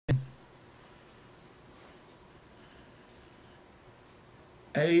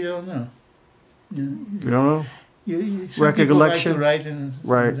I really don't know. You don't know? Some people like to write and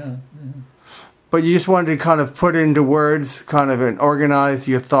right. don't. But you just wanted to kind of put into words, kind of, and organize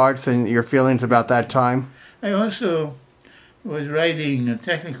your thoughts and your feelings about that time? I also was writing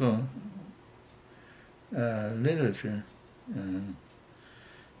technical literature, and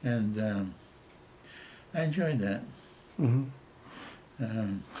I enjoyed that. Mm-hmm.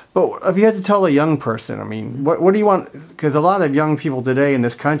 But if you had to tell a young person, I mean, what do you want? Because a lot of young people today in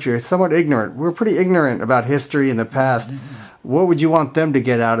this country are somewhat ignorant. We're pretty ignorant about history in the past. What would you want them to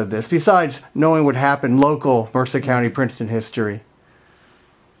get out of this, besides knowing what happened local Mercer County, Princeton history?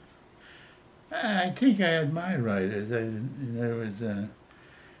 I think I admire writers. In other words,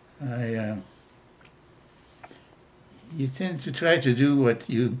 you tend to try to do what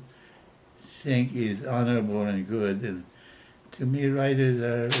you think is honorable and good, and to me, writers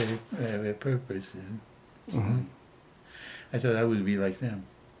have a purpose. Mm-hmm. I thought I would be like them.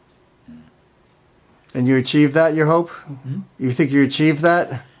 And you achieved that, you hope? You think you achieved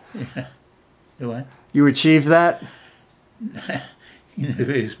that? Yeah. What? You achieved that? In a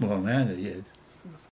very small manner, yes.